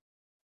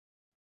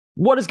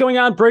What is going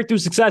on, Breakthrough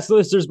Success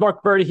listeners?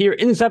 Mark Birdie here.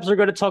 In this episode, we're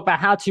going to talk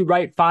about how to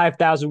write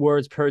 5,000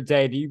 words per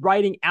day. The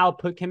writing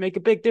output can make a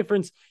big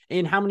difference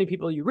in how many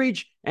people you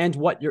reach and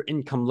what your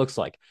income looks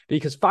like.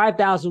 Because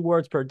 5,000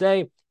 words per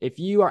day, if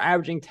you are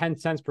averaging 10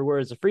 cents per word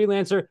as a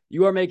freelancer,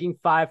 you are making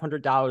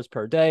 $500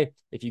 per day.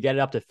 If you get it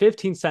up to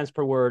 15 cents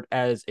per word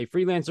as a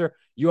freelancer,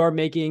 you are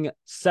making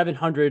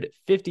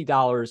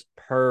 $750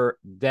 per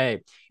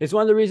day. It's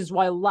one of the reasons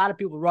why a lot of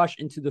people rush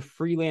into the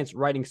freelance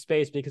writing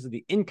space because of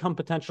the income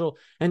potential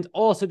and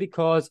also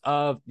because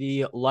of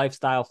the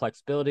lifestyle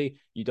flexibility.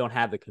 You don't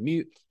have the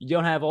commute. You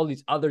don't have all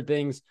these other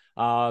things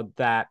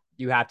that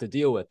you have to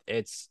deal with.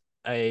 It's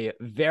a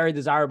very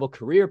desirable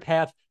career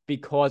path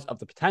because of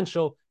the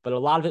potential, but a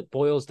lot of it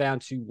boils down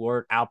to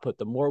word output.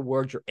 The more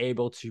words you're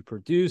able to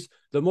produce,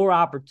 the more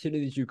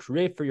opportunities you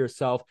create for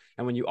yourself.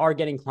 And when you are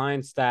getting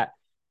clients that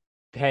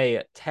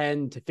pay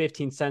 10 to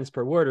 15 cents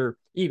per word or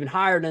even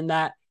higher than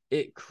that,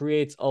 it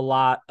creates a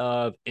lot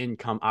of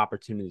income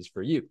opportunities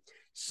for you.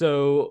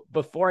 So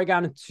before I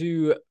got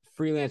into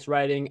freelance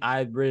writing,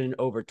 I've written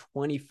over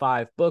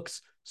 25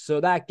 books.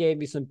 So that gave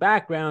me some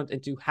background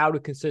into how to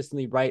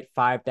consistently write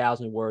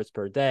 5,000 words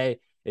per day.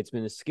 It's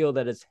been a skill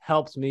that has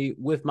helped me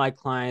with my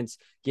clients,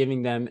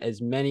 giving them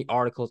as many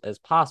articles as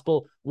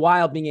possible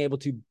while being able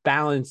to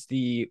balance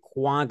the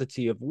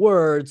quantity of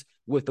words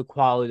with the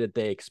quality that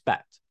they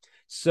expect.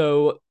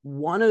 So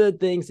one of the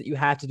things that you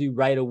have to do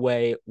right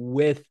away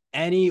with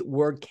any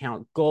word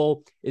count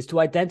goal is to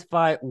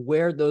identify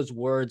where those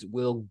words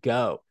will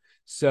go.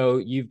 So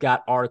you've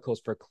got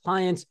articles for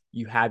clients,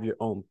 you have your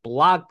own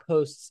blog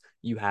posts,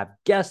 you have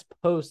guest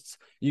posts,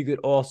 you could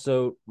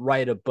also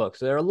write a book.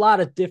 So there are a lot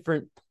of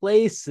different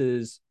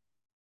places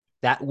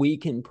that we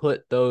can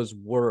put those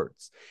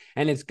words.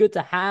 And it's good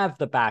to have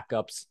the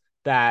backups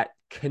that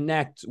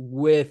connect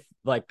with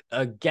like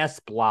a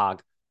guest blog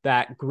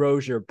that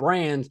grows your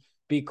brand,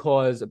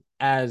 because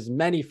as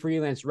many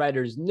freelance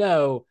writers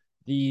know,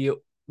 the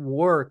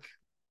work,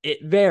 it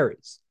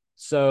varies.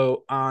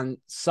 So on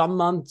some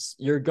months,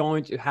 you're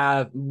going to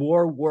have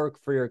more work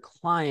for your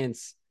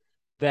clients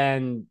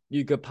than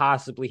you could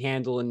possibly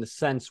handle, in the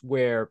sense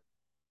where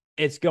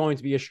it's going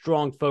to be a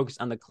strong focus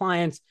on the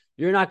clients.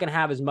 You're not going to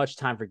have as much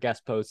time for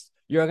guest posts.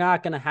 You're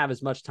not going to have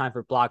as much time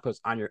for blog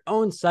posts on your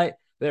own site.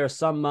 There are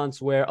some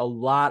months where a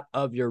lot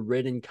of your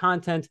written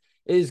content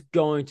is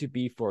going to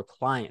be for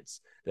clients.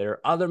 There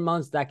are other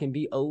months that can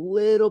be a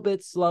little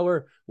bit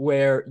slower,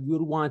 where you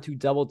would want to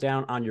double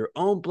down on your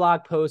own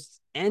blog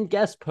posts and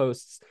guest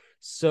posts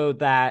so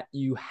that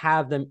you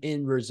have them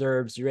in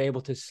reserves. You're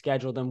able to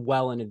schedule them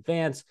well in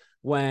advance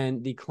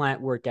when the client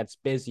work gets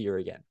busier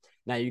again.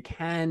 Now, you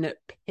can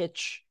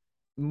pitch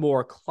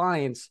more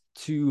clients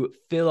to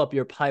fill up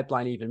your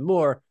pipeline even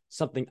more,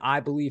 something I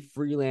believe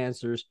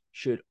freelancers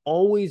should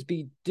always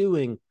be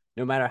doing,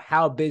 no matter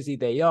how busy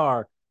they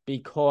are,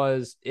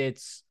 because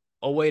it's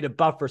a way to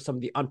buffer some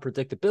of the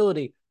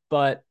unpredictability.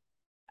 But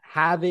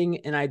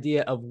having an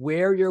idea of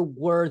where your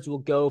words will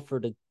go for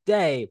the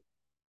day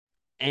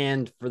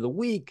and for the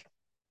week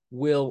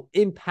will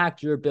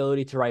impact your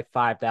ability to write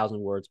 5,000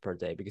 words per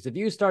day. Because if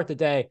you start the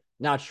day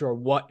not sure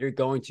what you're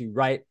going to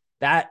write,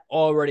 that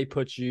already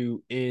puts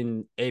you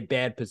in a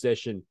bad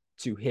position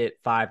to hit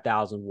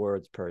 5,000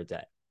 words per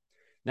day.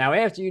 Now,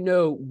 after you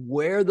know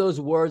where those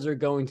words are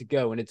going to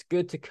go, and it's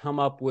good to come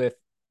up with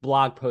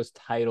blog post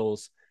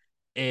titles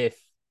if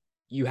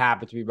you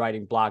happen to be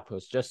writing blog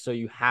posts, just so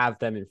you have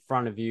them in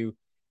front of you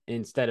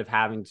instead of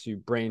having to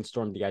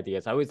brainstorm the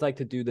ideas. I always like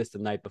to do this the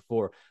night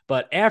before.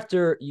 But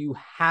after you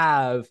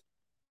have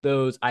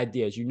those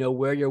ideas, you know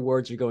where your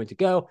words are going to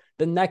go,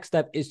 the next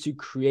step is to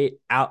create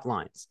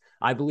outlines.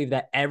 I believe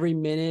that every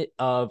minute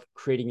of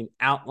creating an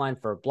outline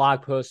for a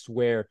blog post,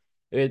 where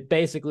it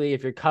basically,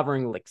 if you're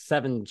covering like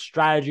 7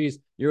 strategies,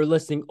 you're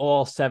listing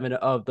all 7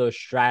 of those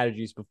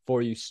strategies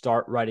before you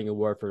start writing a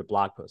word for the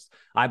blog post.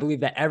 I believe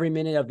that every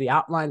minute of the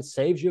outline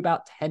saves you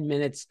about 10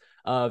 minutes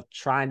of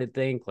trying to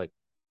think like,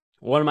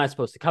 what am I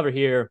supposed to cover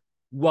here?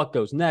 What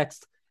goes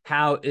next?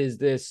 How is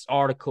this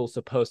article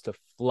supposed to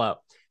flow?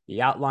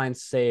 The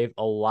outlines save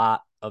a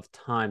lot of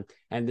time.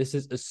 And this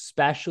is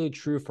especially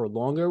true for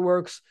longer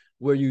works,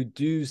 where you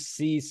do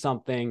see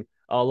something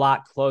a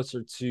lot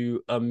closer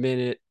to a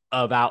minute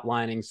of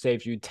outlining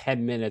saves you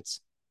 10 minutes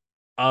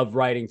of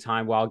writing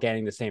time while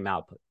getting the same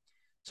output.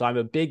 So I'm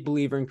a big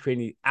believer in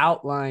creating the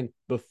outline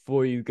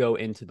before you go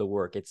into the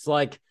work. It's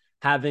like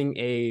having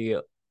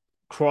a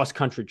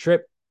cross-country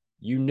trip.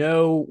 You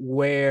know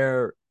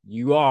where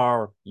you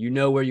are, you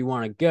know where you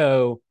want to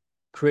go.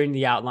 Creating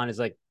the outline is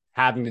like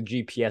having the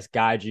GPS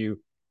guide you,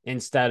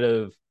 instead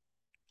of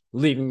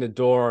leaving the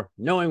door,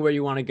 knowing where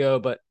you want to go,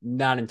 but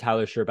not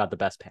entirely sure about the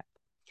best path.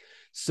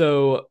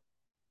 So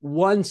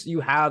once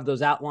you have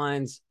those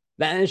outlines,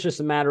 then it's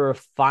just a matter of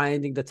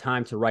finding the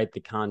time to write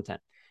the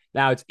content.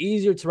 Now, it's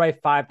easier to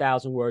write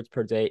 5,000 words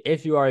per day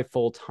if you are a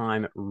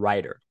full-time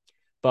writer.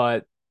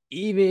 But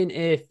even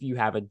if you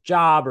have a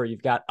job or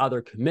you've got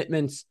other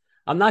commitments,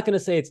 I'm not going to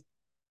say it's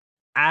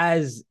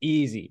as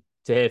easy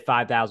to hit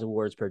 5,000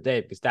 words per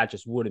day, because that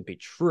just wouldn't be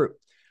true.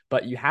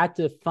 but you had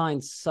to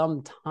find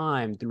some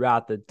time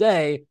throughout the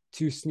day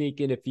to sneak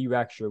in a few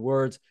extra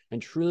words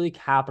and truly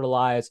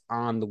capitalize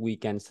on the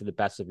weekends to the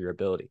best of your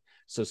ability.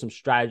 So some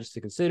strategies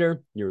to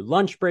consider: your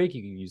lunch break,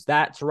 you can use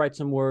that to write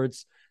some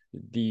words.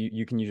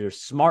 You can use your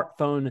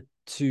smartphone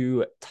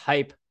to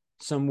type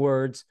some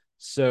words.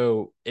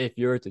 So if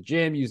you're at the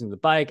gym using the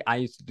bike, I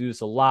used to do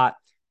this a lot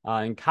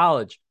in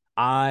college.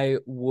 I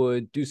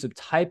would do some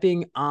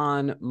typing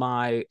on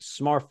my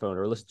smartphone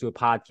or listen to a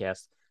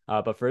podcast.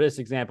 But for this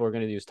example, we're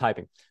going to use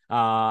typing.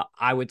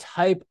 I would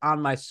type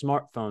on my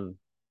smartphone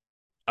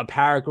a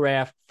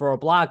paragraph for a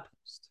blog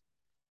post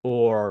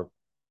or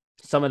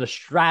some of the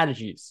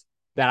strategies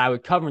that I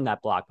would cover in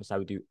that blog post. I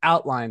would do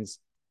outlines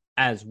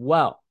as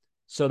well,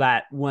 so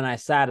that when I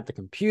sat at the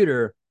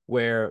computer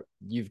where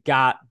you've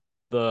got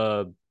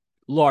the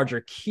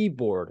larger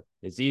keyboard,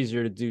 it's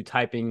easier to do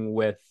typing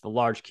with the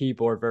large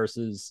keyboard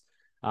versus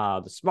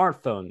the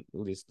smartphone, at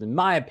least in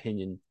my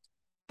opinion.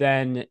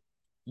 Then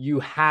you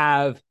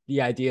have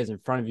the ideas in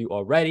front of you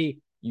already.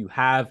 You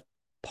have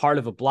part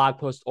of a blog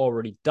post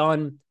already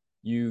done.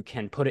 You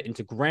can put it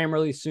into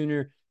Grammarly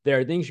sooner. There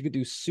are things you could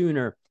do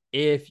sooner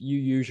if you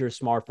use your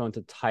smartphone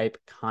to type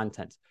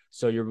content.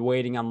 So you're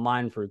waiting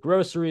online for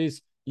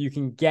groceries, you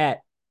can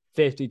get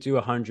 50 to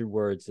 100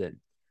 words in.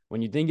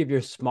 When you think of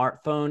your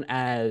smartphone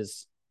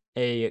as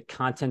a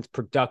content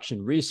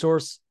production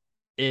resource,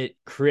 it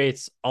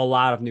creates a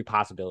lot of new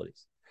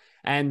possibilities.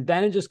 And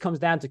then it just comes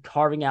down to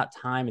carving out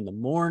time in the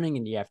morning,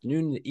 in the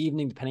afternoon, in the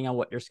evening, depending on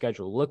what your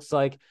schedule looks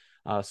like.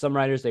 Some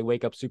writers, they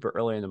wake up super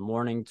early in the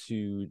morning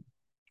to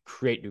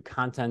create new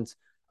content.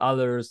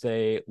 Others,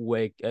 they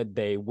wait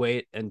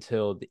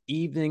until the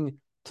evening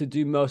to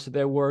do most of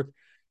their work.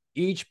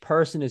 Each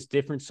person is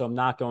different, so I'm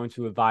not going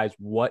to advise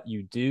what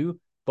you do,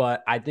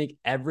 but I think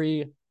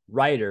every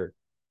writer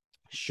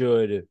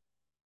should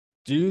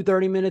do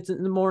 30 minutes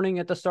in the morning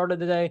at the start of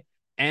the day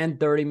and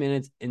 30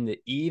 minutes in the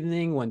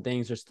evening when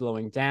things are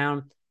slowing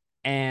down,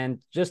 and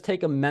just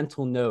take a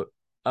mental note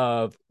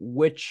of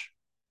which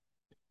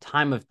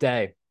time of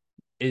day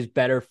is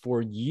better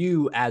for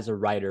you as a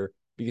writer,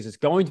 because it's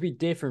going to be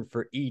different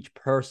for each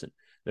person.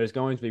 There's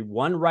going to be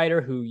one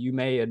writer who you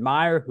may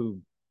admire who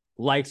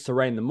likes to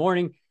write in the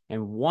morning,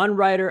 and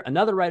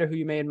another writer who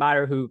you may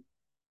admire who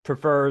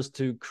prefers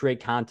to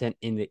create content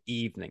in the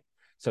evening.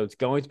 So it's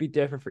going to be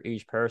different for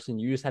each person.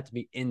 You just have to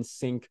be in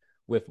sync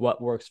with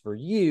what works for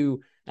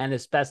you. And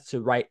it's best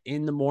to write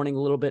in the morning a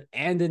little bit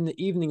and in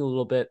the evening a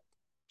little bit,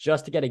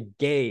 just to get a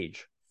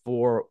gauge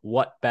for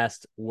what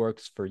best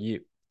works for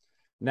you.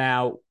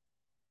 Now,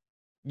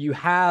 you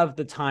have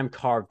the time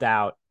carved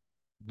out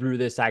through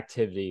this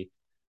activity.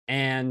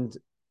 And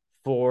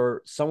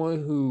for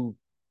someone who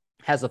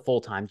has a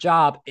full-time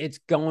job, it's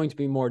going to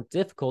be more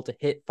difficult to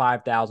hit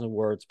 5,000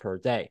 words per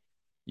day.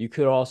 You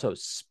could also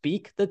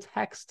speak the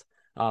text,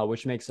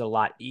 which makes it a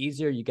lot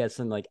easier. You get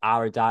something like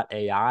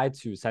Otter.ai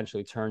to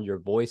essentially turn your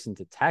voice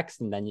into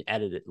text, and then you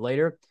edit it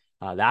later.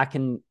 That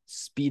can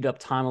speed up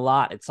time a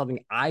lot. It's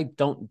something I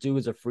don't do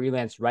as a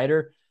freelance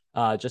writer,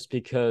 just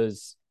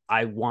because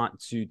I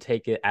want to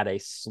take it at a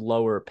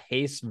slower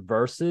pace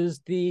versus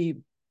the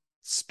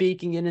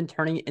speaking it and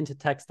turning it into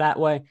text that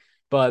way.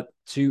 But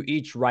to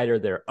each writer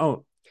their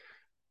own.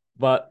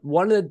 But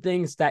one of the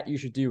things that you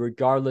should do,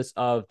 regardless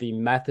of the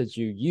methods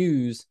you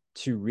use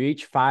to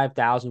reach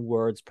 5,000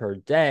 words per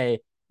day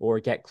or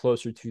get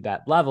closer to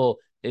that level,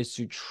 is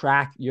to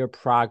track your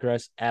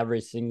progress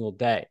every single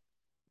day.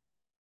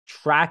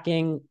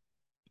 Tracking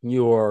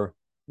your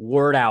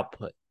word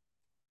output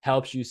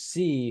helps you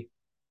see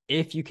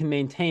if you can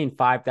maintain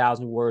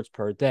 5,000 words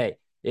per day.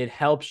 It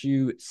helps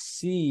you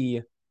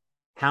see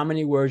how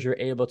many words you're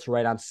able to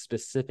write on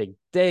specific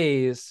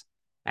days,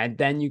 and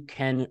then you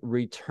can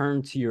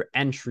return to your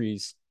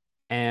entries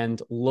and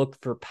look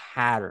for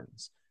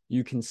patterns.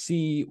 You can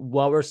see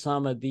what were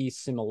some of the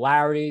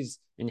similarities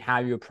in how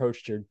you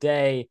approached your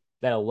day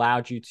that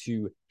allowed you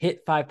to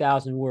hit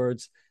 5,000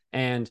 words,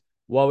 and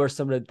what were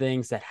some of the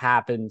things that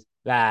happened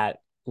that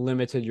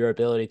limited your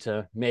ability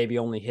to maybe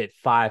only hit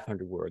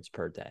 500 words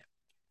per day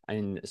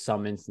in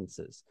some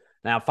instances.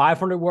 Now,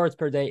 500 words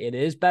per day, it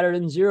is better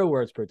than 0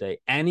 words per day.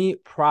 Any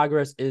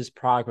progress is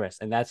progress.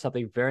 And that's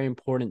something very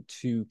important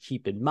to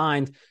keep in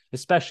mind,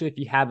 especially if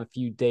you have a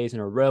few days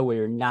in a row where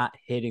you're not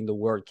hitting the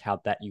word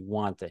count that you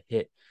want to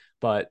hit.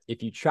 But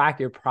if you track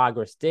your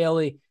progress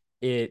daily,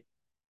 it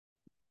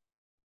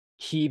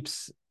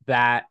keeps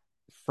that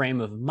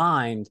frame of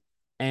mind,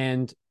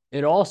 and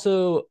it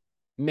also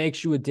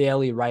makes you a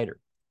daily writer.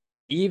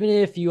 Even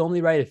if you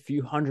only write a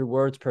few hundred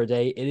words per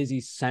day, it is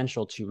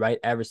essential to write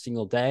every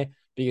single day,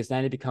 because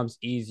then it becomes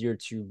easier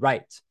to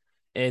write.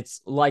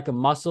 It's like a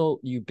muscle.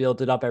 You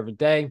build it up every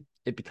day,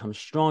 it becomes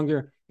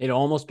stronger. It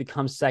almost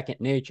becomes second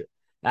nature.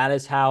 That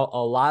is how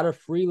a lot of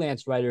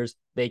freelance writers,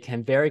 they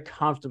can very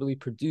comfortably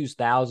produce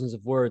thousands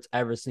of words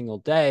every single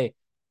day,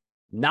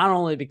 not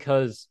only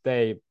because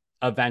they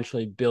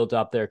eventually build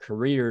up their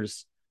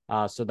careers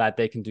so that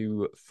they can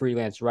do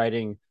freelance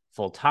writing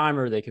full-time,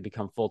 or they could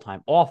become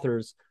full-time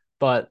authors,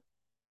 but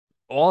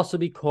also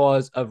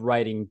because of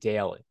writing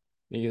daily.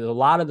 because a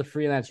lot of the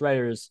freelance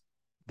writers,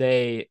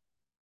 they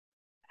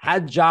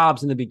had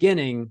jobs in the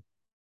beginning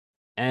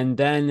and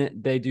then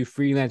they do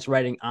freelance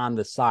writing on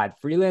the side.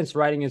 Freelance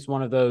writing is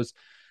one of those,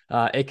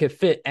 it could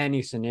fit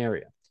any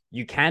scenario.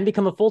 You can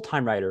become a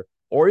full-time writer,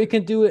 or you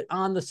can do it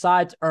on the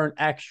side to earn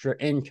extra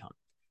income.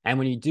 And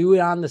when you do it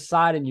on the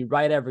side and you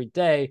write every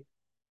day,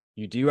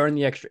 you do earn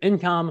the extra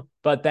income,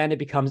 but then it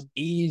becomes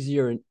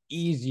easier and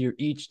easier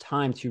each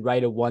time to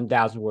write a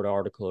 1,000 word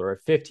article or a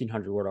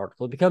 1,500 word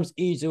article. It becomes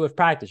easier with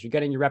practice. You're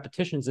getting your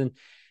repetitions in,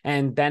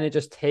 and then it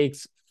just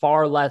takes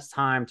far less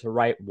time to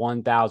write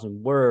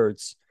 1,000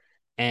 words.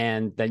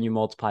 And then you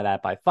multiply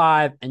that by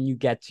 5 and you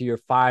get to your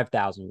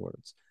 5,000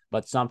 words.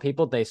 But some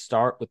people, they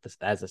start with this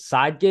as a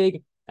side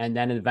gig, and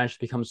then it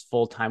eventually becomes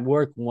full-time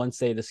work once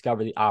they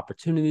discover the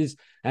opportunities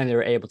and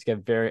they're able to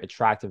get very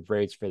attractive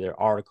rates for their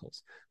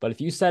articles. But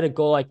if you set a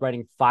goal like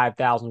writing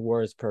 5,000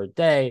 words per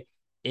day,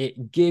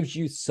 it gives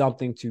you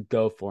something to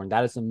go for. And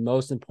that is the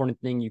most important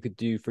thing you could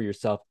do for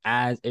yourself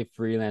as a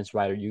freelance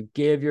writer. You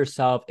give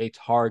yourself a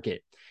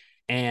target.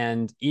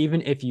 And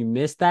even if you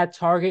miss that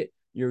target,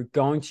 you're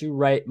going to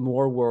write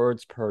more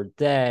words per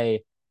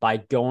day by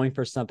going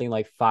for something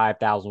like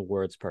 5,000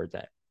 words per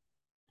day.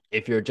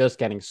 If you're just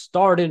getting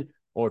started,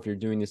 or if you're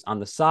doing this on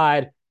the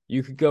side,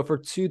 you could go for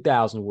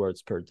 2,000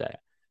 words per day.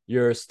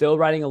 You're still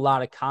writing a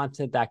lot of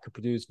content that could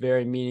produce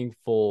very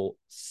meaningful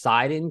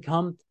side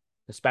income,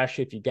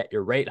 especially if you get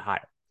your rate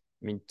higher.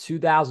 I mean,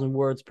 2,000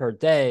 words per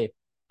day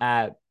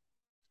at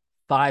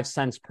 5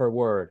 cents per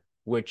word,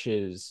 which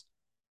is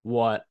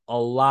what a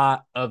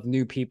lot of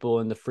new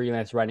people in the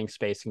freelance writing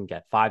space can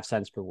get, 5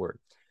 cents per word.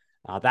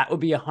 That would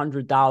be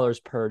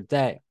 $100 per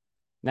day.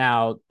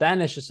 Now,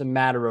 then it's just a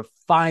matter of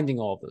finding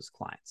all those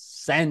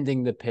clients,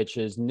 sending the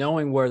pitches,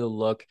 knowing where to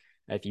look.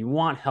 If you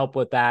want help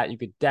with that, you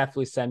could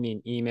definitely send me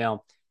an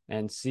email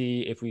and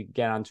see if we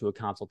get onto a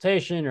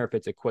consultation, or if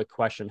it's a quick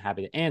question, I'm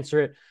happy to answer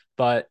it.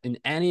 But in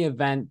any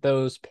event,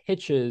 those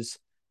pitches,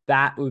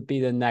 that would be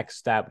the next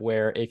step,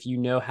 where if you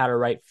know how to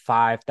write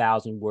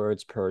 5,000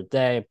 words per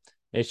day,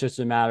 it's just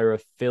a matter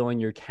of filling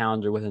your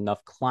calendar with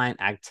enough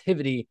client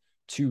activity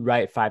to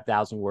write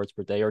 5,000 words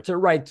per day, or to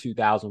write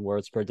 2,000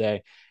 words per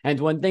day. And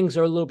when things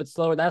are a little bit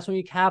slower, that's when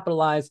you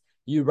capitalize.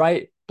 You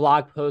write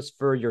blog posts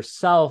for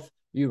yourself,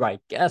 you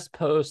write guest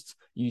posts,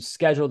 you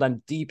schedule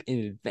them deep in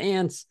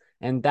advance.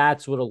 And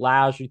that's what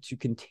allows you to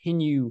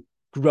continue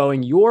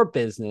growing your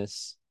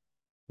business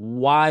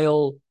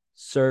while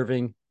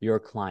serving your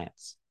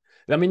clients.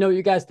 Let me know what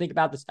you guys think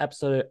about this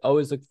episode. I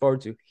always look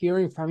forward to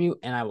hearing from you,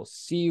 and I will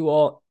see you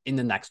all in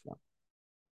the next one.